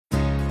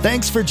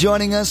Thanks for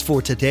joining us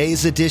for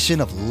today's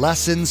edition of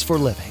Lessons for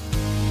Living.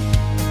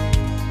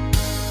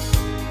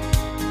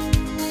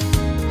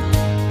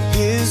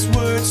 His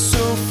word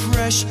so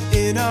fresh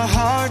in our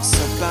hearts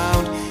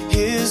abound.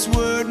 His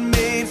word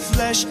made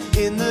flesh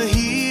in the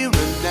here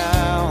and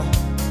now.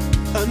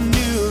 A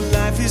new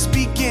life is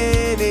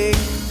beginning.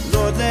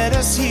 Lord, let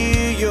us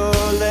hear your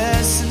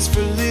lessons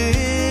for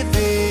living.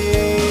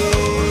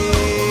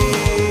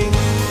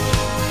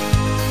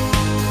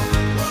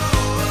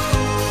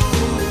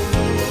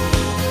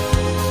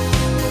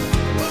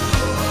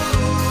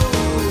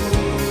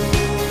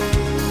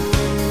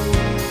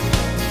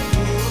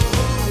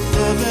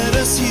 Lord, let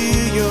us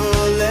hear your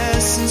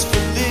lessons for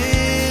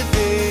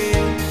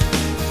living.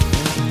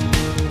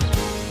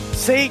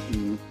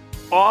 Satan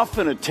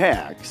often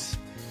attacks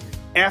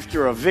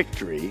after a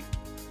victory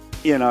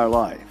in our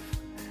life.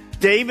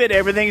 David,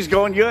 everything's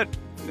going good.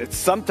 It's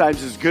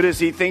sometimes as good as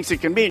he thinks it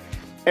can be.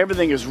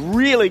 Everything is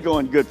really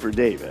going good for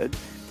David.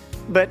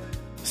 But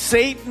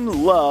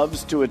Satan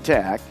loves to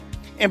attack.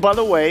 And by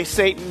the way,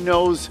 Satan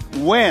knows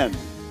when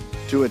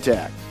to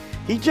attack.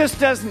 He just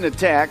doesn't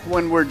attack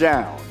when we're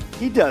down.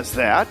 He does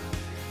that,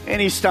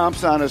 and he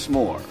stomps on us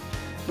more.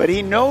 But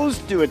he knows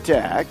to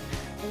attack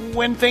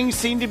when things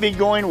seem to be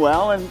going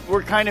well and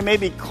we're kind of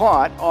maybe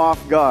caught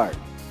off guard.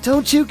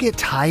 Don't you get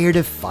tired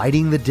of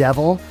fighting the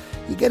devil?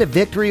 You get a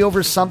victory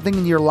over something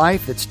in your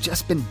life that's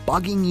just been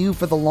bugging you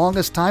for the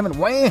longest time, and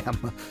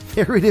wham,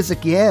 there it is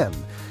again.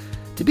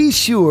 To be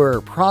sure,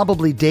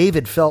 probably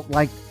David felt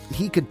like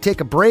he could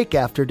take a break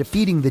after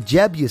defeating the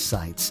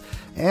Jebusites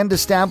and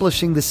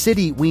establishing the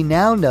city we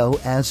now know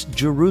as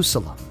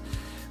Jerusalem.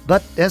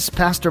 But as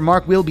Pastor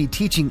Mark will be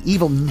teaching,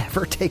 evil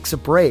never takes a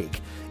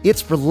break.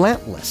 It's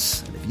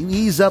relentless, and if you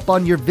ease up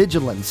on your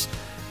vigilance,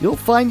 you'll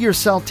find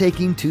yourself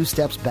taking 2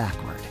 steps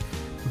backward.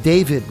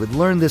 David would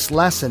learn this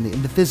lesson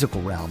in the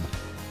physical realm.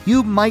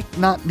 You might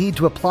not need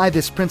to apply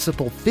this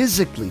principle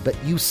physically, but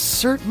you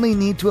certainly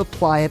need to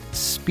apply it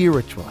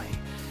spiritually.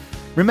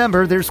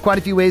 Remember, there's quite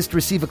a few ways to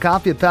receive a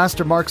copy of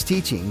Pastor Mark's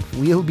teaching.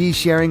 We'll be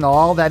sharing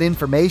all that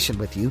information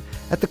with you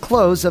at the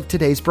close of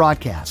today's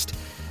broadcast.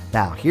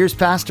 Now, here's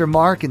Pastor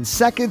Mark in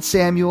 2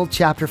 Samuel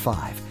chapter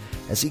 5,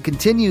 as he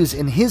continues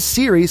in his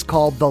series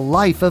called The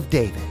Life of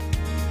David.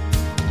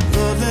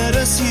 Lord, let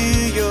us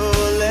hear your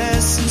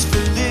lessons for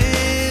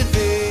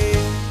living.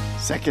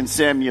 2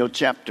 Samuel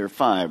chapter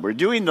 5. We're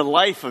doing the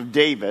life of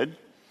David.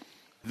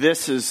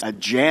 This is a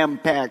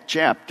jam-packed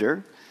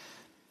chapter.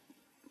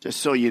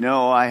 Just so you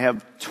know, I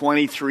have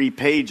 23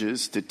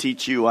 pages to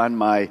teach you on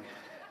my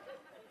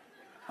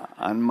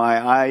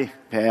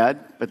iPad,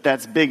 but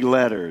that's big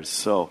letters,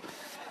 so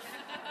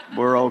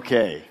we're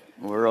okay.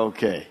 We're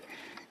okay.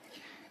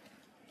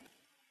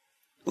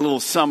 A little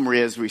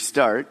summary as we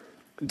start.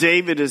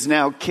 David is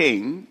now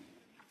king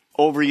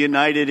over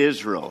united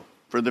Israel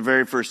for the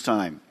very first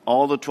time.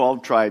 All the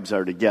 12 tribes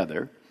are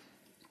together.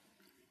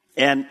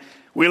 And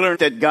we learned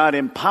that God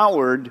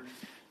empowered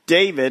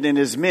David and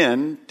his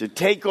men to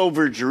take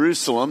over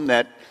Jerusalem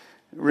that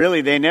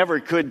really they never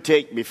could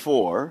take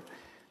before.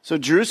 So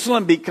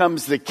Jerusalem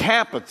becomes the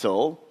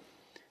capital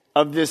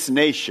of this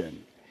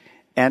nation.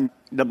 And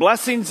the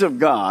blessings of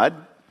God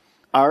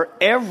are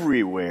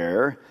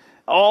everywhere,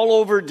 all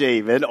over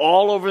David,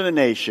 all over the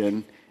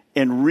nation,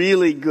 and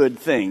really good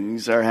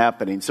things are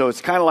happening. So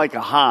it's kind of like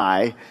a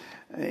high,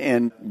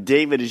 and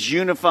David is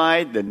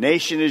unified, the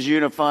nation is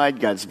unified,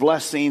 God's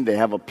blessing, they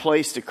have a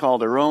place to call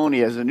their own, he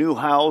has a new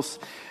house.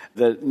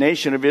 The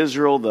nation of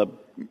Israel, the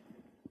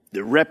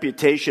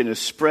reputation is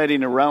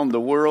spreading around the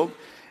world,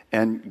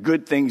 and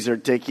good things are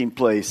taking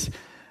place.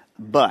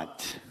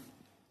 But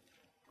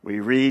we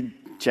read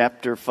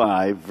chapter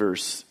 5,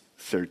 verse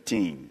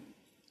 13.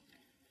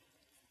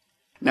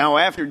 Now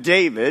after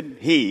David,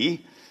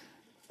 he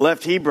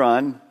left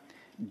Hebron,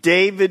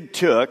 David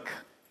took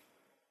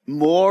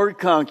more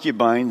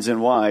concubines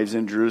and wives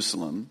in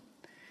Jerusalem,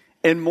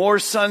 and more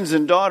sons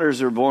and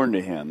daughters are born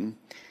to him.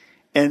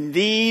 And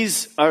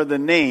these are the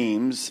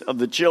names of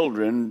the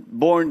children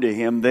born to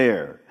him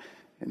there.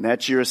 And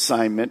that's your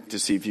assignment to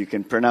see if you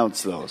can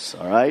pronounce those,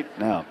 all right?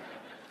 Now,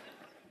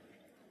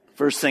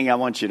 first thing I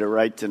want you to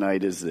write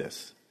tonight is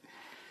this.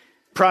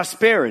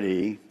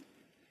 Prosperity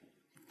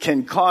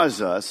can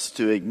cause us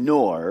to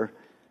ignore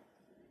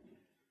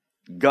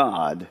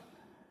God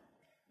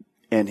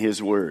and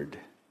his word.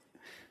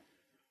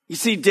 You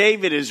see,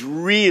 David is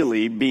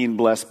really being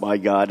blessed by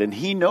God, and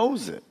he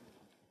knows it.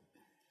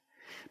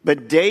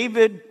 But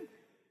David,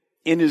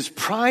 in his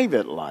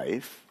private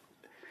life,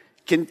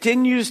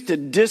 continues to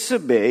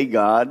disobey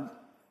God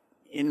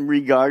in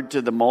regard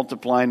to the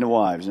multiplying of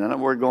wives. Now,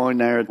 we're going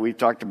there. We've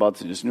talked about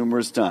this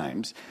numerous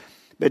times.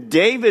 But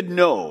David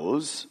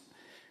knows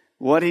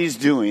what he's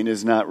doing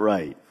is not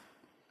right.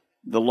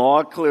 The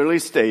law clearly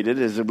stated,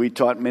 as we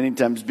taught many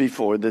times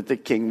before, that the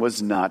king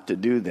was not to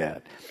do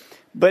that.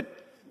 But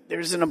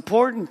there's an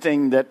important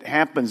thing that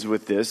happens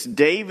with this.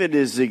 David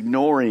is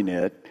ignoring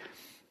it.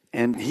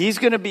 And he's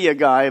going to be a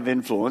guy of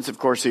influence. Of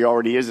course, he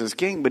already is as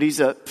king, but he's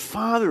a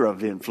father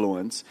of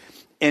influence.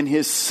 And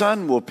his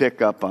son will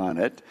pick up on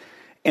it.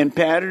 and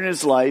pattern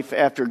his life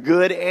after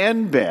good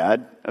and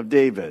bad of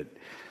David.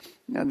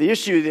 Now, the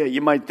issue that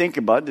you might think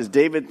about, does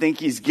David think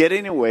he's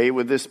getting away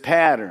with this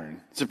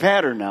pattern? It's a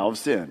pattern now of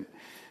sin.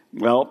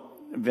 Well,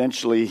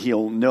 eventually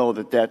he'll know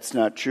that that's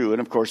not true. And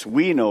of course,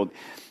 we know,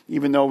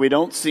 even though we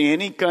don't see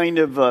any kind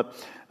of a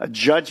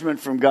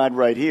judgment from God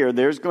right here,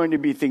 there's going to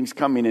be things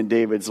coming in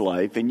David's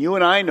life. And you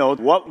and I know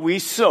what we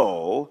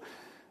sow,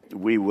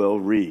 we will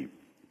reap.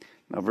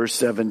 Now, verse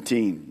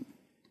 17.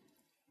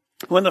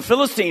 When the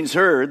Philistines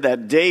heard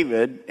that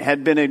David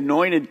had been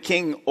anointed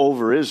king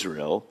over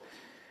Israel,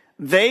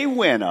 they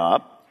went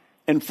up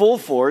in full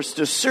force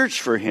to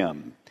search for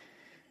him.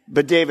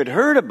 But David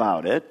heard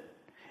about it,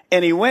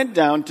 and he went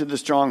down to the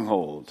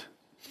stronghold.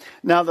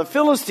 Now the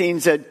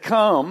Philistines had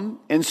come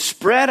and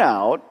spread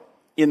out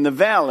in the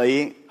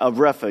valley of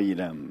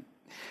Rephaim.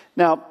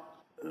 Now,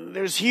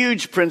 there's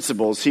huge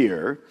principles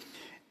here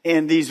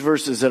in these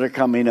verses that are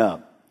coming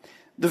up.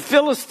 The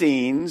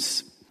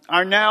Philistines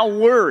are now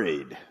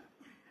worried.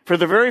 For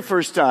the very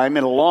first time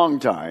in a long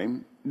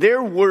time,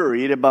 they're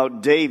worried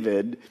about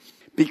David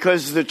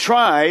because the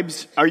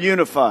tribes are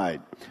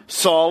unified.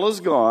 Saul is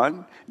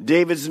gone.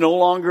 David's no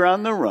longer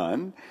on the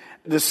run.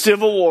 The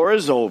civil war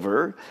is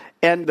over.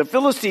 And the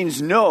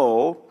Philistines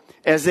know,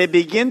 as they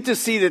begin to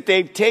see that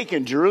they've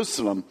taken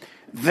Jerusalem,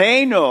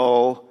 they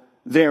know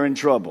they're in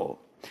trouble.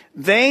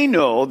 They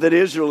know that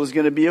Israel is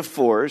going to be a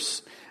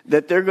force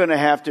that they're going to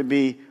have to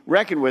be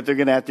reckoned with. They're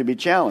going to have to be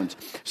challenged.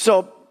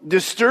 So,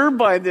 disturbed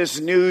by this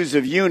news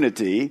of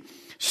unity,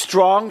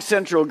 strong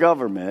central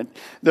government,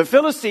 the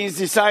Philistines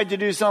decide to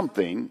do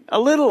something a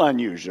little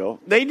unusual.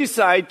 They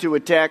decide to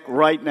attack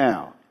right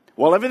now.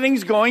 While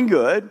everything's going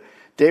good,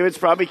 David's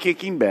probably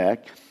kicking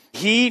back.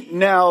 He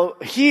now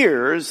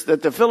hears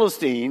that the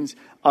Philistines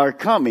are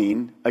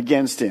coming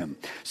against him.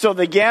 So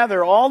they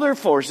gather all their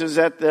forces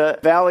at the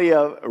valley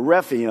of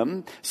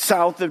Rephaim,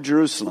 south of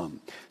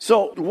Jerusalem.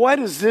 So what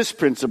is this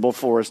principle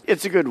for us?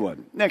 It's a good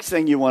one. Next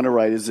thing you want to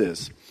write is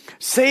this.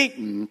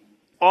 Satan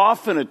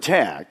often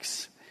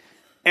attacks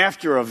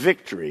after a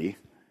victory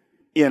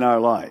in our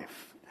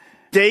life.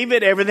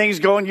 David, everything's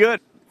going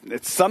good.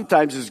 It's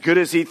sometimes as good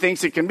as he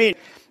thinks it can be.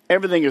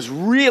 Everything is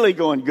really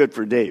going good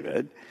for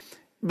David.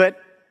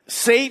 But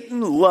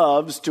Satan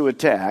loves to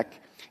attack.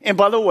 And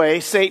by the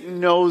way, Satan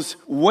knows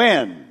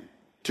when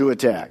to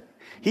attack.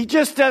 He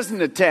just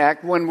doesn't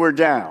attack when we're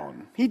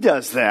down. He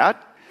does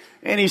that,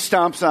 and he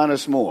stomps on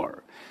us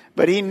more.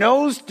 But he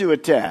knows to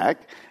attack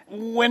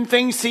when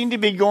things seem to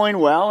be going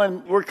well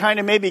and we're kind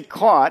of maybe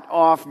caught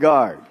off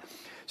guard.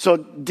 So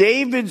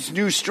David's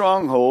new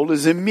stronghold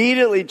is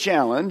immediately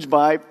challenged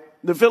by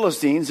the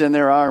Philistines and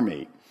their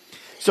army.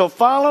 So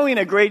following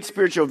a great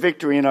spiritual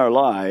victory in our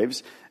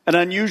lives, an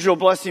unusual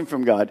blessing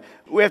from God,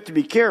 we have to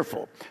be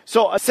careful.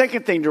 So a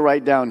second thing to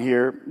write down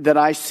here that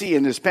I see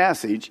in this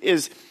passage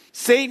is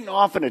Satan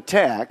often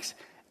attacks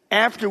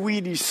after we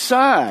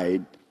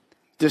decide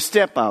to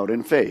step out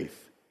in faith.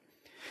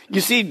 You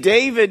see,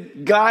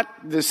 David got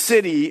the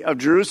city of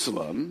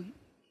Jerusalem,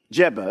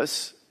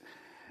 Jebus,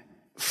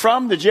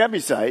 from the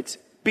Jebusites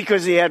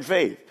because he had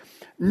faith.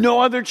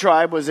 No other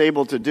tribe was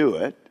able to do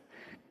it.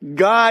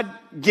 God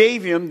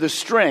gave him the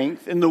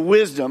strength and the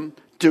wisdom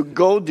to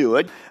go do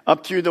it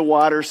up through the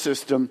water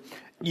system.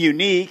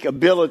 Unique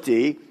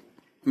ability.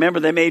 Remember,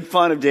 they made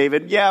fun of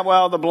David. Yeah,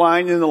 well, the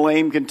blind and the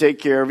lame can take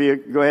care of you.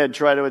 Go ahead,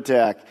 try to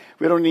attack.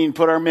 We don't need to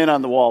put our men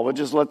on the wall. We'll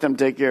just let them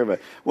take care of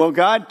it. Well,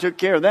 God took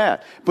care of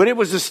that. But it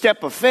was a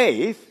step of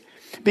faith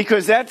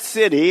because that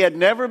city had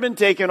never been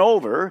taken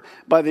over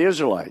by the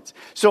Israelites.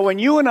 So when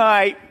you and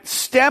I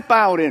step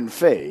out in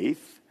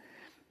faith,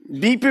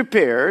 be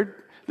prepared.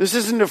 This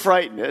isn't to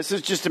frighten us.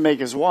 It's just to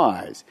make us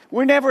wise.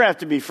 We never have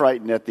to be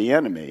frightened at the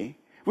enemy.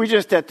 We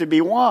just have to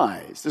be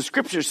wise. The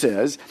scripture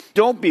says,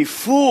 don't be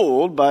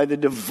fooled by the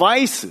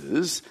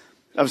devices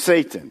of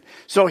Satan.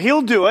 So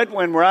he'll do it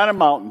when we're on a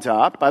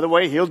mountaintop. By the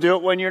way, he'll do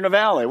it when you're in a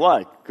valley.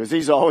 Why? Because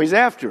he's always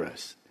after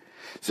us.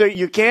 So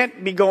you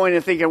can't be going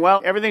and thinking,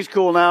 well, everything's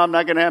cool now. I'm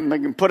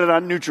going to put it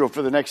on neutral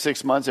for the next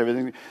 6 months.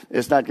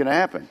 It's not going to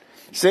happen.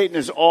 Satan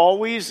is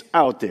always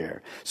out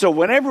there. So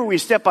whenever we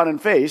step out in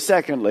faith,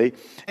 secondly,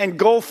 and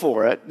go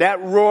for it,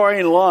 that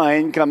roaring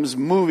lion comes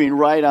moving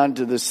right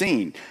onto the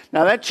scene.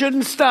 Now that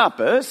shouldn't stop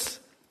us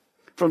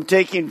from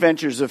taking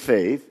ventures of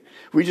faith.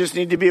 We just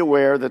need to be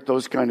aware that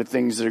those kind of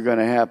things are going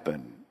to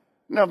happen.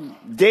 Now,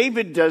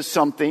 David does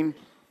something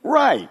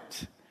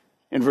right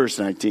in verse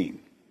 19.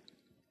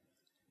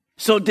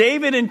 So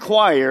David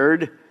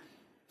inquired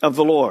of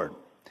the Lord.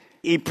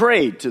 He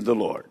prayed to the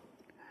Lord.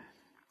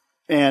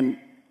 And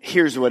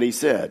here's what he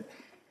said.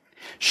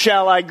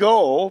 Shall I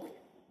go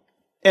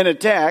and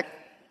attack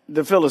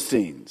the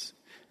Philistines?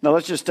 Now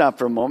let's just stop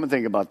for a moment and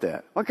think about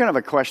that. What kind of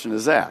a question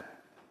is that?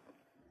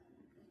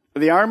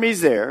 The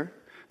army's there.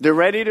 They're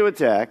ready to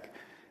attack.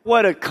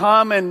 What a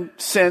common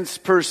sense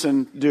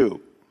person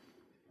do?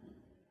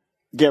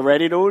 Get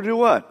ready to do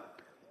what?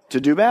 To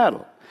do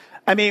battle.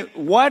 I mean,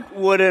 what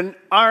would an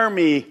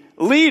army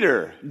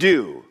leader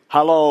do?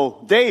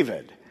 Hello,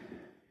 David.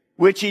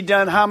 Which he'd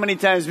done how many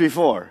times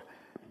before?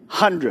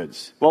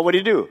 Hundreds. What would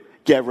he do?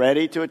 get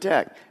ready to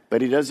attack.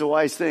 But he does a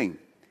wise thing.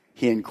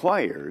 He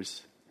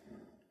inquires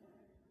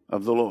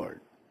of the Lord.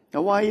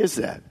 Now, why is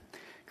that?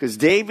 Because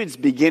David's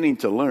beginning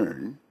to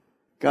learn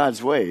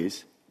God's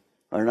ways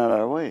are not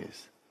our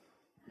ways.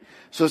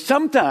 So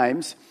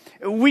sometimes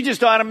we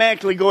just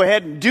automatically go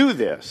ahead and do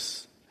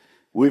this.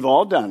 We've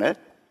all done it.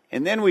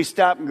 And then we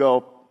stop and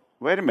go,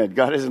 wait a minute,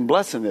 God isn't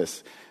blessing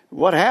this.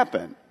 What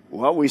happened?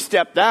 Well, we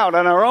stepped out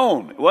on our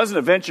own. It wasn't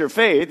a venture of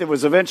faith. It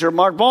was a venture of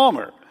Mark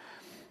Balmer.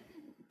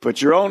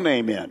 Put your own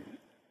name in.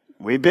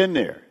 We've been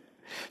there.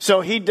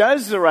 So he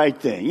does the right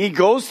thing. He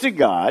goes to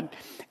God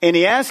and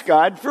he asks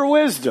God for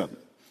wisdom.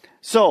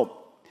 So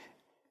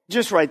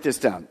just write this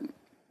down.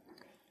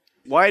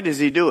 Why does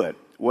he do it?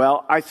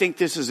 Well, I think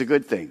this is a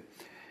good thing.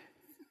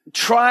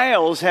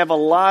 Trials have a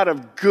lot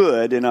of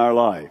good in our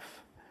life.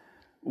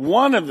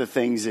 One of the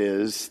things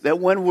is that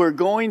when we're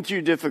going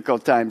through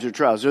difficult times or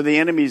trials, or the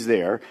enemy's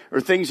there, or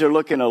things are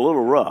looking a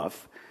little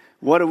rough,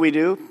 what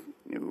do?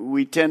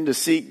 We tend to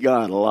seek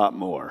God a lot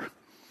more.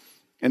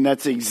 And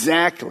that's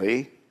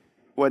exactly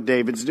what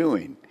David's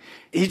doing.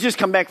 He's just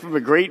come back from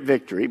a great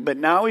victory, but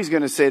now he's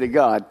going to say to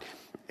God,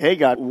 hey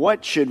God,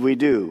 what should we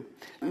do?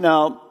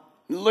 Now,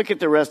 look at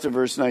the rest of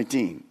verse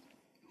 19.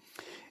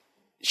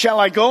 Shall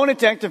I go and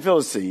attack the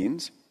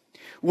Philistines?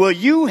 Will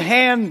you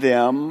hand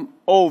them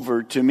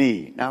over to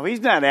me? Now, he's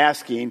not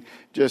asking,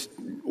 just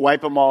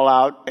wipe them all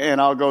out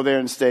and I'll go there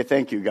and say,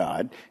 thank you,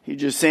 God.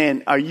 He's just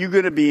saying, are you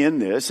going to be in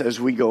this as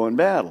we go in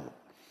battle?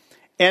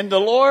 And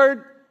the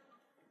Lord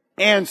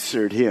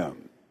answered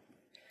him,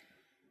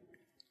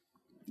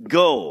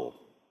 go,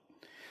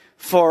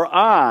 for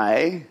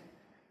I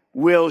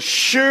will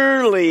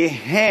surely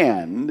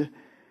hand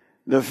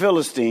the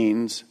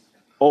Philistines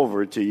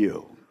over to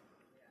you.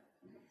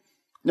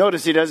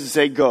 Notice he doesn't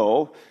say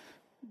go.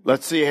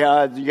 Let's see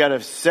how you got a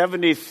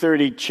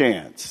 70-30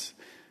 chance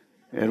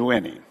at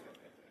winning.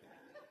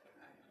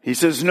 He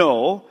says,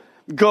 no,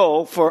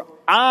 go, for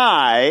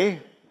I,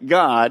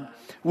 God,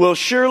 will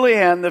surely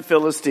hand the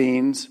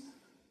Philistines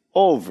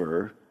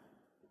over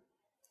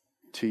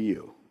to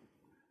you.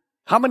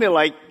 How many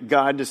like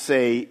God to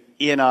say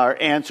in our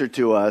answer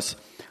to us,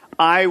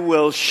 I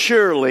will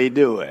surely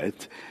do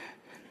it?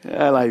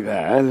 I like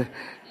that.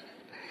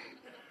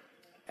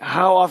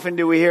 How often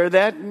do we hear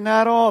that?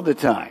 Not all the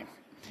time.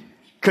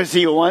 Because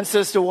he wants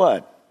us to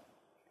what?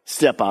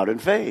 Step out in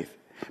faith.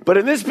 But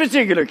in this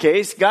particular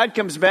case, God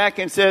comes back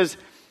and says,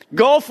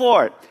 go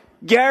for it.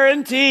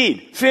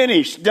 Guaranteed.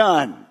 Finished.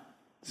 Done.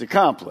 It's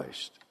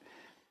accomplished.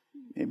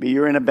 Maybe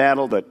you're in a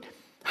battle, but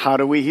how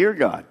do we hear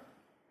God?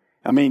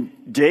 I mean,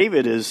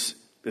 David is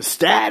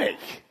ecstatic.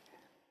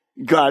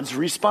 God's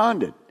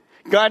responded.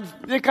 God's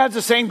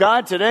the same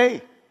God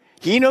today.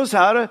 He knows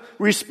how to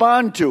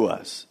respond to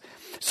us.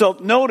 So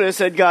notice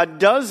that God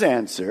does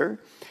answer.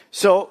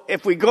 So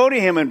if we go to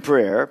him in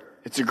prayer,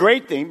 it's a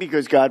great thing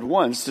because God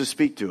wants to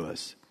speak to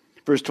us.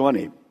 Verse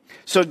 20.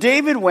 So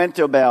David went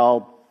to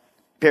Baal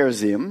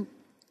Perazim,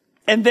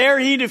 and there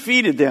he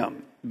defeated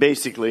them.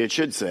 Basically, it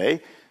should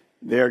say,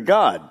 there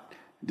God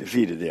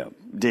defeated them.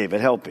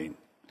 David helping.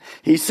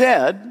 He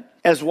said,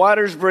 as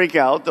waters break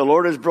out, the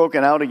Lord has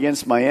broken out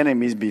against my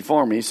enemies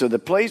before me. So the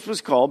place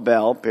was called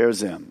Baal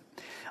Perazim.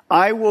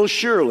 I will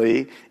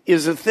surely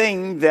is a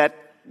thing that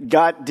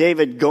got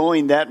David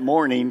going that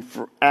morning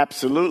for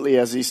absolutely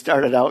as he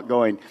started out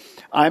going,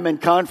 I'm in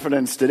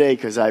confidence today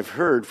because I've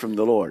heard from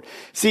the Lord.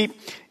 See,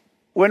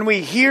 when we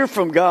hear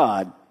from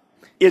God,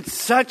 it's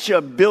such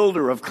a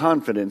builder of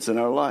confidence in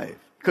our life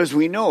because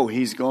we know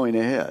he's going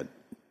ahead.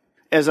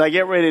 As I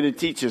get ready to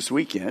teach this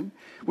weekend,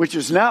 which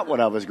is not what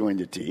I was going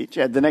to teach,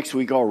 I had the next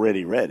week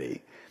already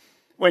ready.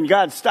 When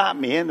God stopped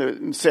me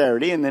on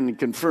Saturday and then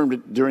confirmed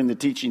it during the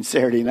teaching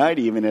Saturday night,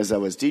 even as I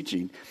was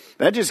teaching,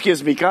 that just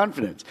gives me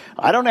confidence.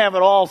 I don't have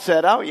it all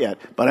set out yet,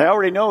 but I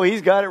already know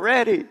he's got it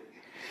ready.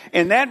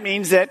 And that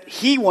means that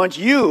he wants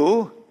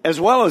you, as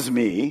well as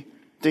me,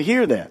 to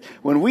hear that.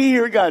 When we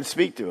hear God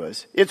speak to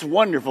us, it's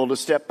wonderful to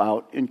step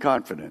out in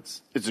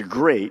confidence. It's a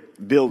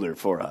great builder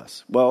for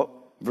us. Well,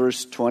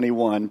 verse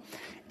 21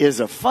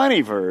 is a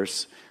funny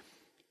verse,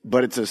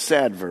 but it's a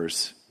sad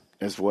verse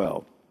as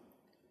well.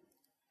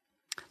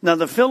 Now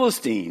the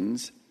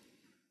Philistines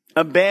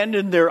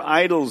abandoned their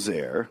idols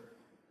there,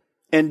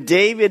 and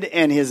David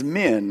and his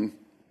men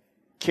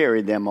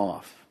carried them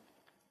off.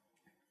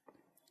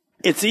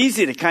 It's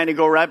easy to kind of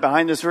go right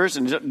behind this verse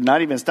and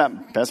not even stop.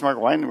 Pastor Mark,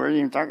 why are you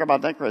even talking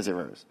about that crazy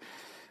verse?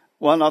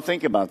 Well, now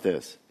think about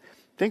this.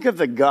 Think of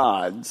the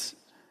gods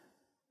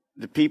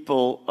the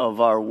people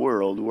of our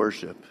world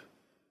worship.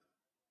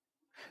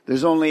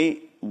 There's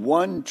only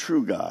one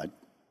true God.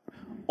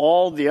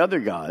 All the other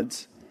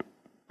gods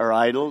are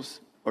idols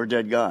or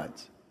dead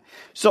gods.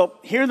 So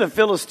here the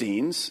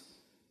Philistines,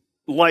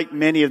 like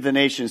many of the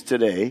nations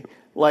today,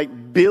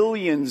 like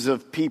billions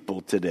of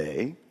people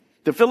today,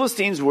 the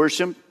Philistines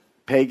worship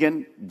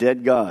pagan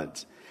dead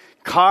gods,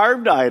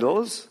 carved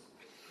idols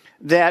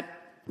that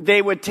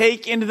they would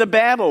take into the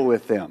battle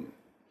with them.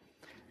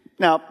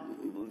 Now,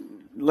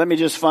 let me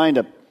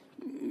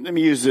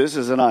use this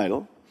as an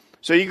idol.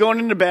 So you're going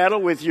into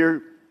battle with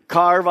your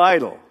carved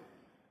idol.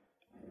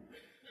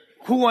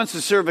 Who wants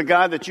to serve a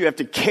God that you have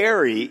to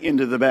carry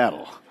into the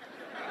battle?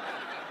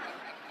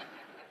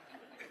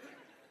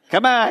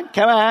 Come on,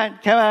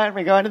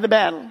 we're going to the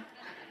battle.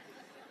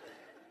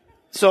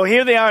 So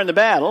here they are in the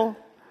battle.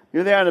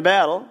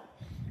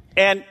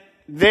 And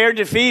they're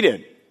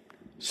defeated.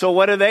 So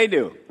what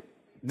do?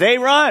 They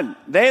run.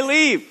 They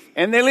leave.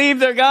 And they leave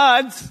their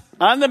gods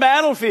on the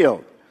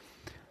battlefield.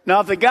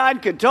 Now, if the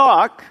God could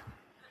talk,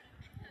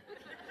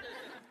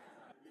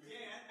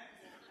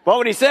 what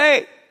would he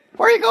say?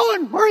 Where are you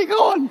going? Where are you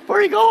going? Where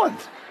are you going?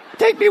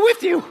 Take me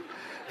with you.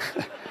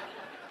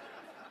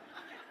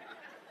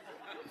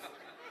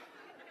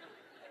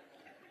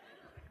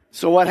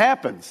 So what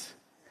happens?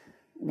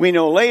 We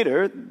know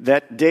later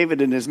that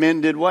David and his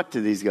men did what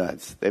to these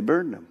gods? They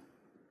burned them.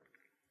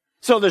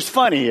 So there's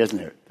funny, isn't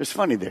there? There's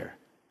funny there.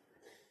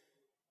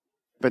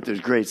 But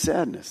there's great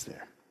sadness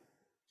there.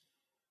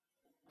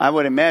 I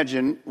would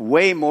imagine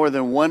way more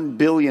than 1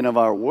 billion of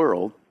our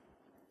world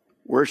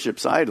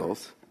worships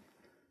idols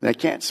that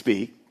can't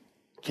speak,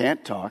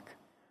 can't talk,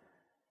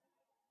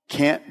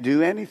 can't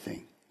do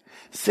anything.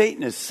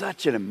 Satan is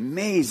such an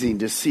amazing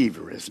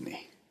deceiver, isn't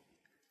he?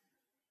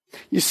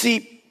 You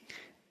see,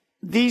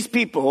 these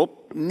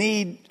people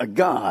need a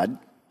God,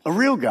 a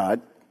real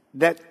God,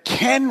 that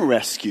can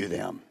rescue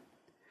them,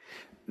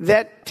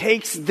 that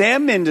takes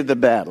them into the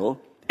battle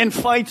and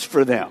fights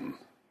for them.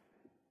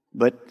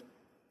 But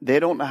they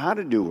don't know how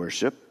to do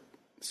worship,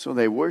 so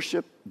they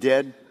worship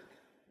dead,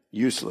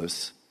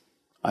 useless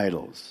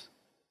idols.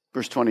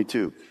 Verse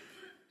 22.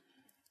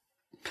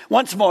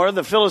 Once more,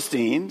 the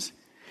Philistines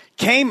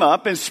came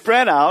up and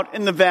spread out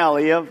in the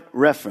valley of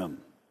Rephaim.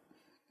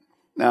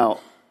 Now,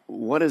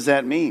 what does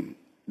that mean?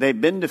 They've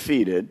been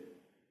defeated.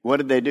 What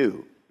did they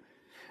do?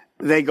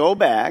 They go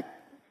back,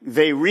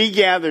 they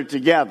regather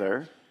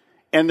together,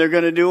 and they're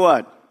going to do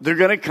what? They're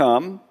going to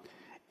come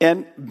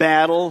and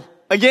battle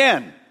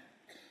again.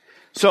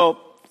 So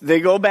they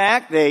go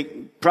back,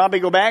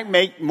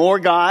 make more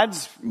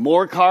gods,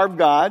 more carved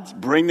gods,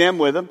 bring them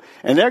with them,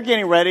 and they're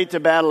getting ready to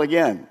battle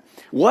again.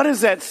 What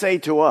does that say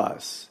to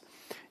us?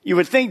 You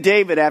would think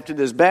David, after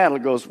this battle,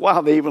 goes,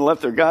 wow, they even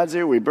left their gods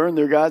here. We burned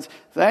their gods.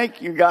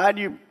 Thank you, God.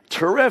 You're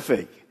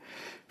terrific.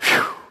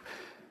 Whew.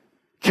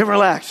 Can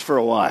relax for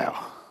a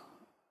while.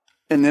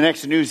 And the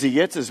next news he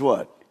gets is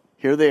what?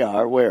 Here they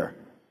are, where?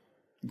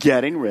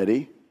 Getting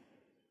ready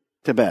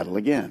to battle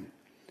again.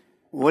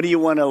 What do you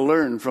want to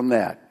learn from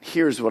that?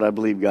 Here's what I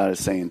believe God is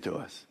saying to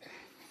us.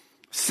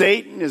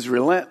 Satan is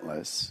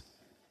relentless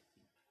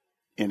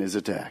in his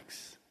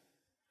attacks.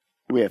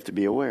 We have to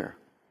be aware.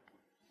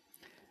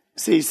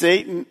 See,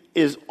 Satan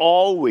is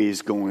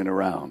always going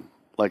around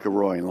like a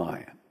roaring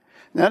lion.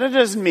 Now, that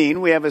doesn't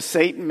mean we have a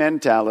Satan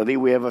mentality,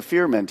 we have a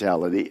fear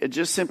mentality. It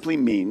just simply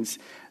means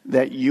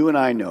that you and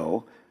I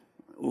know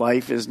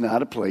life is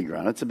not a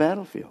playground, it's a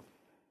battlefield.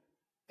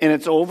 And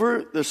it's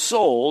over the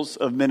souls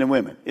of men and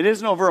women. It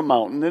isn't over a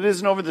mountain. It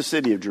isn't over the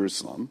city of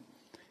Jerusalem.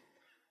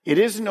 It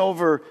isn't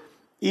over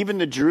even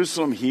the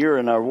Jerusalem here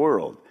in our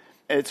world.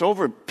 It's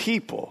over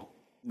people.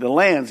 The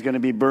land's going to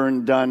be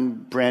burned, done,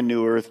 brand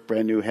new earth,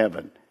 brand new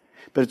heaven.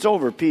 But it's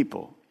over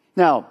people.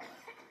 Now,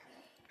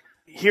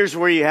 here's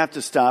where you have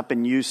to stop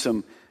and use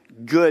some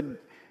good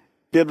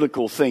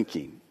biblical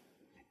thinking.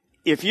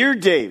 If you're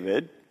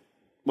David,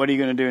 what are you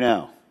going to do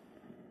now?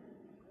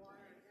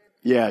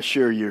 Yeah,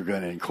 sure, you're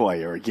going to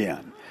inquire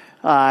again.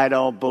 I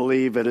don't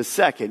believe it a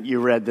second. You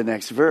read the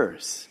next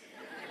verse.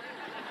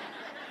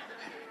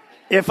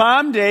 If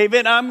I'm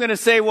David, I'm going to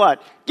say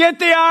what? Get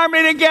the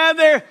army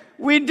together.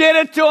 We did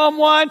it to them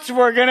once.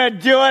 We're going to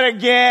do it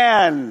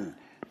again.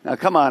 Now,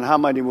 come on, how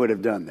many would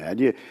have done that?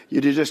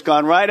 You'd have just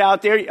gone right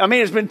out there. I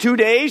mean, it's been 2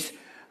 days.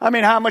 I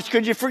mean, how much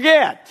could you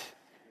forget?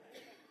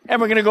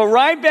 And we're going to go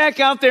right back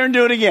out there and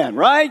do it again,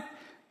 right?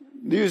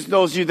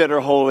 Those of you that are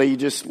holy,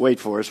 just wait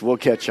for us. We'll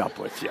catch up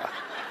with you.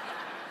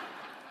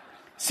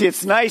 See,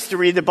 it's nice to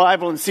read the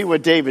Bible and see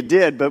what David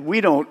did, but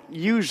we don't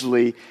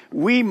usually,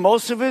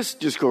 most of us,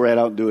 just go right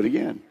out and do it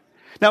again.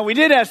 Now, we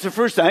did ask the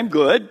first time,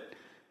 good.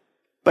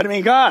 But I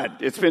mean,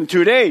 God, it's been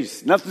 2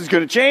 days. Nothing's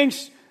going to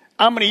change.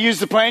 I'm going to use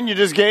the plan you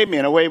just gave me,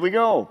 and away we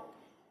go.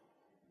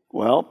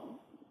 Well,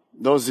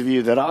 those of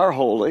you that are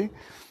holy,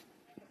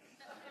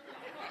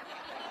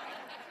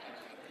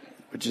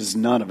 which is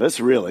none of us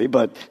really,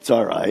 but it's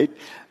all right.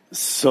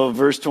 So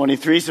verse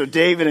 23, so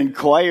David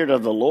inquired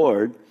of the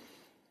Lord,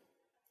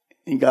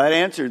 and God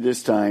answered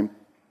this time,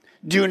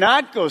 do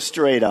not go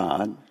straight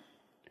on.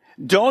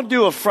 Don't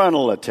do a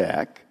frontal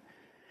attack,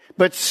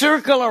 but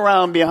circle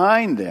around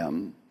behind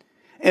them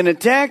and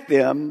attack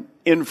them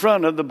in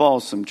front of the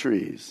balsam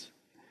trees.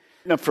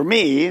 Now, for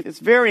me, it's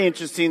very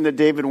interesting that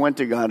David went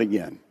to God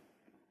again.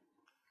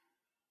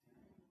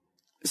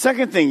 The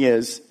second thing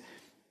is,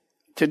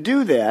 to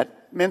do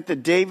that meant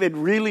that David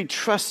really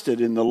trusted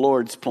in the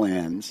Lord's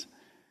plans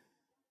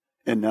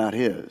and not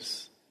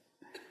his.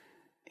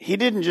 He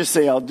didn't just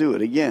say, I'll do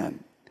it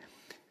again.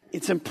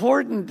 It's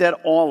important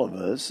that all of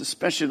us,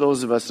 especially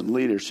those of us in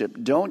leadership,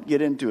 don't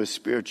get into a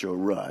spiritual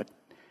rut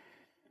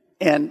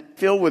and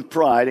fill with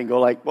pride and go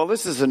like, well,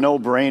 this is a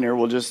no-brainer.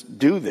 We'll just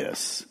do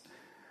this.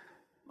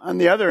 On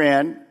the other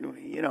hand,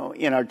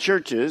 in our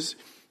churches,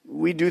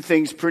 we do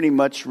things pretty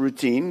much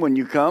routine. When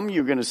you come,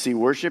 you're going to see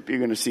worship, you're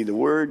going to see the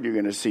Word, you're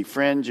going to see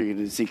friends, you're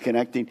going to see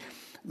connecting.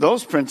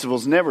 Those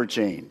principles never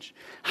change.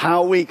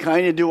 How we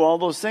kind of do all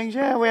those things,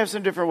 we have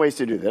some different ways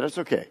to do that. That's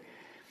okay.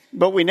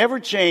 But we never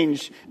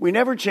change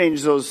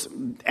those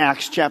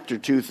Acts chapter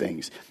 2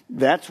 things.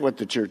 That's what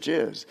the church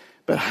is.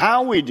 But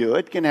how we do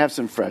it can have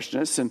some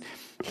freshness. And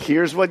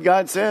here's what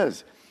God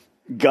says.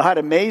 God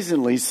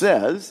amazingly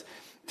says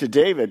to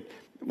David,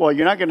 well,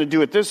 you're not going to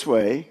do it this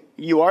way.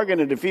 You are going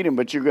to defeat him,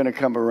 but you're going to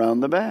come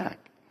around the back.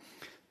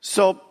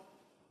 So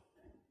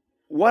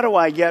what do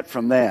I get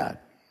from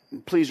that?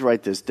 Please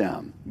write this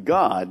down.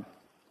 God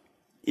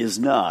is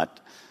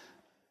not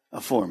a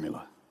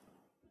formula.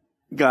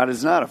 God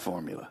is not a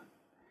formula.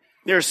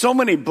 There are so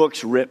many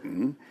books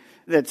written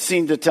that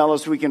seem to tell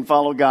us we can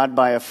follow God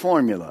by a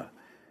formula.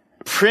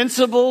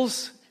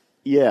 Principles,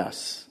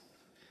 yes.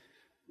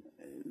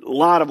 A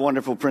lot of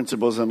wonderful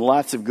principles and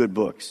lots of good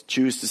books.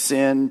 Choose to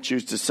sin,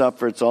 choose to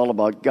suffer. It's all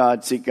about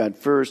God. Seek God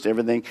first.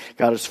 Everything.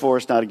 God is for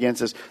us, not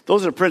against us.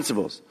 Those are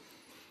principles.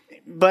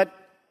 But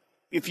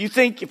if you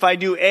think if I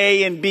do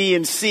A and B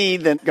and C,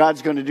 then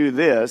God's going to do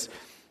this,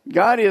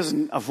 God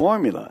isn't a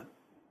formula.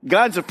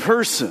 God's a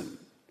person.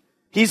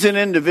 He's an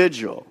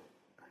individual.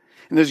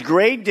 And there's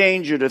great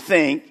danger to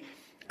think,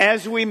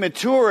 as we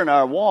mature in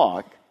our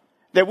walk,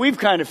 that we've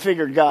kind of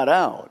figured God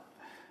out.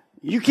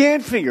 You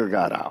can't figure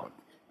God out.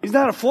 He's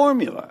not a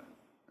formula.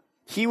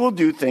 He will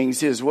do things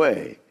His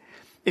way.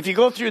 If you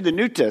go through the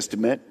New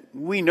Testament,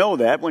 we know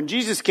that. When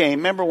Jesus came,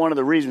 remember one of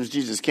the reasons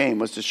Jesus came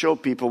was to show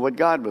people what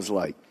God was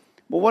like.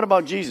 Well, what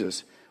about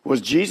Jesus? Was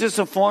Jesus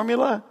a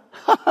formula?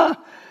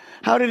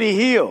 How did He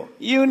heal?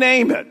 You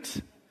name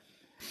it.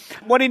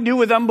 What did He do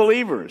with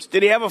unbelievers?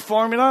 Did He have a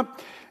formula?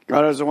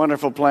 God has a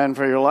wonderful plan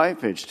for your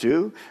life, page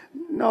 2.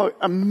 No,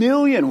 a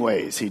million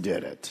ways He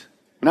did it.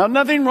 Now,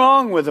 nothing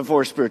wrong with the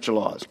 4 spiritual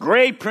laws.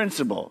 Great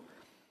principle.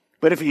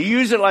 But if you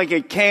use it like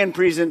a canned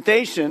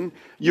presentation,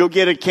 you'll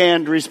get a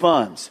canned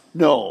response.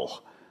 No,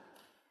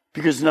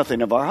 because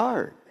nothing of our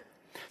heart.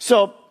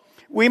 So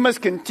we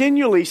must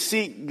continually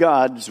seek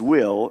God's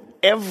will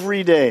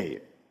every day.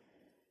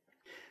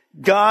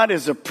 God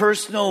is a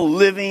personal,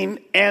 living,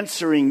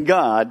 answering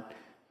God.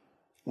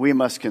 We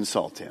must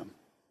consult Him.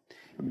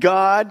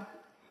 God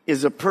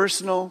is a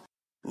personal,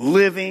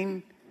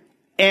 living,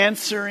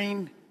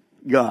 answering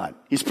God.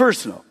 He's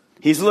personal.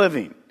 He's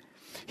living.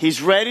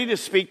 He's ready to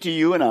speak to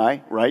you and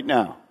I right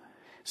now.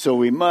 So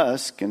we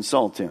must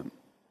consult Him.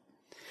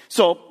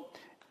 So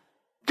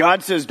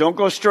God says, don't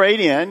go straight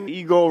in.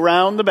 You go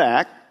around the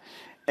back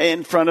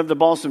in front of the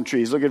balsam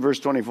trees. Look at verse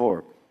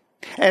 24.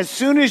 As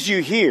soon as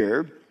you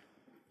hear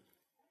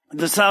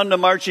the sound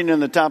of marching in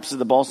the tops of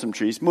the balsam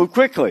trees, move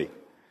quickly,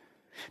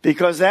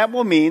 because that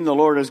will mean the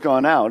Lord has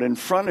gone out in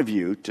front of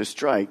you to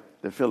strike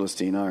the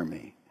Philistine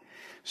army.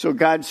 So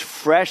God's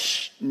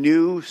fresh,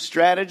 new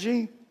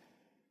strategy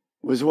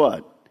was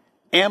what?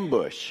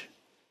 Ambush,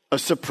 a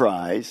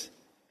surprise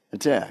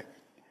attack.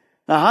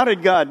 Now, how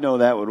did God know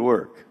that would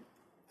work?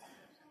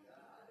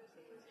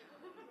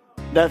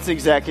 That's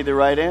exactly the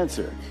right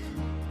answer.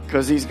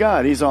 Because He's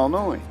God. He's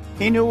all-knowing.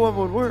 He knew what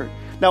would work.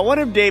 Now, what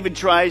if David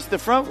tries the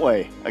front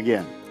way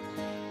again?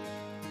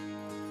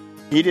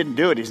 He didn't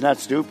do it. He's not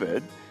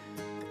stupid.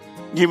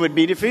 He would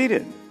be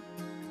defeated.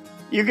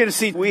 You're going to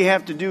see we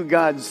have to do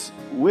God's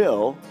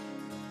will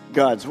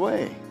God's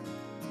way.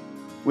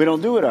 We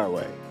don't do it our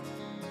way.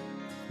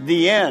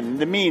 The end,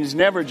 the means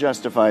never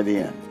justify the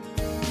end.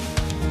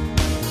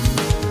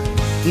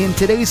 In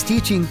today's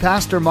teaching,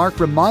 Pastor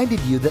Mark reminded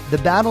you that the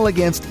battle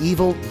against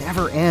evil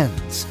never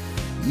ends.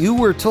 You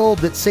were told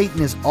that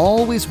Satan is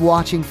always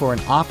watching for an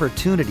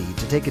opportunity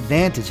to take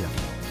advantage of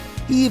it.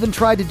 He even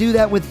tried to do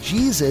that with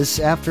Jesus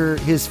after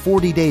his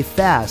 40-day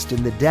fast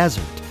in the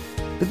desert.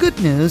 The good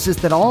news is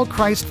that all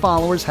Christ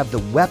followers have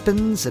the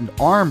weapons and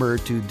armor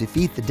to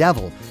defeat the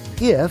devil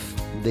if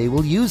they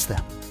will use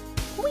them.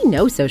 We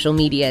know social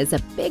media is a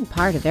big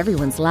part of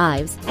everyone's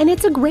lives, and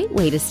it's a great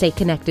way to stay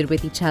connected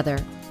with each other.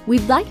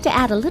 We'd like to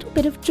add a little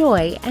bit of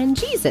joy and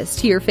Jesus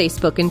to your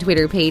Facebook and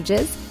Twitter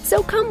pages,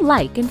 so come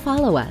like and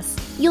follow us.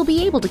 You'll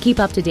be able to keep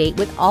up to date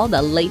with all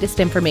the latest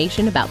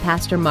information about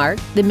Pastor Mark,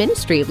 the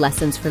ministry of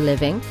Lessons for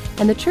Living,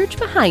 and the church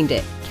behind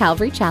it,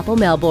 Calvary Chapel,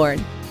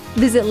 Melbourne.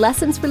 Visit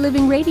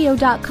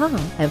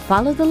lessonsforlivingradio.com and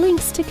follow the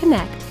links to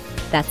connect.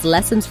 That's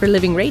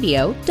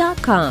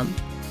lessonsforlivingradio.com.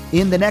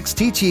 In the next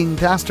teaching,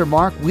 Pastor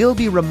Mark will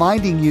be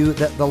reminding you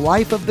that the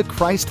life of the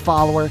Christ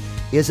follower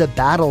is a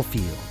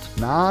battlefield,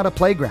 not a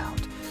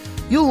playground.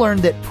 You'll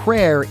learn that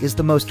prayer is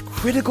the most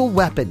critical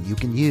weapon you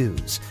can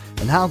use,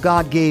 and how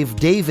God gave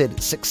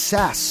David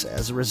success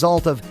as a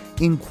result of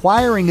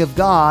inquiring of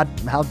God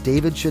how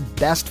David should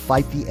best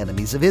fight the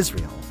enemies of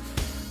Israel.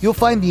 You'll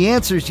find the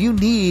answers you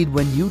need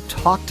when you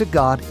talk to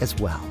God as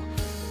well.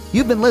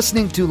 You've been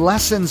listening to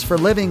Lessons for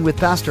Living with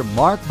Pastor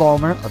Mark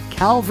Balmer of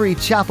Calvary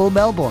Chapel,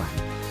 Melbourne.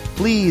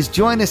 Please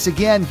join us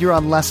again here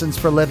on Lessons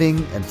for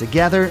Living, and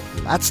together,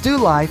 let's do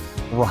life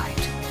right.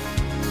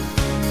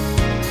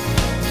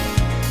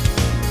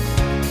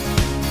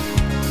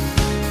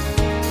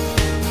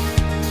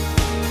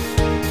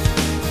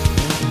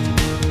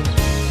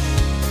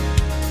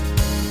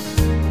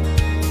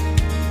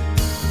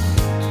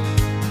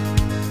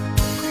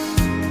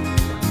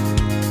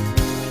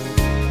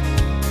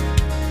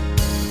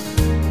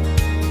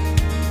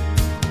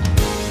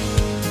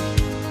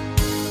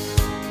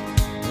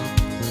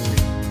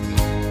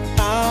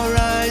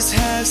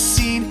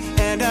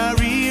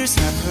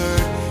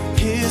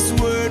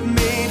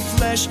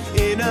 fresh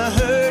in a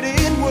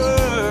hurting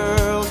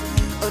world.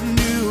 A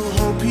new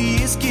hope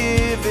he is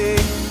giving.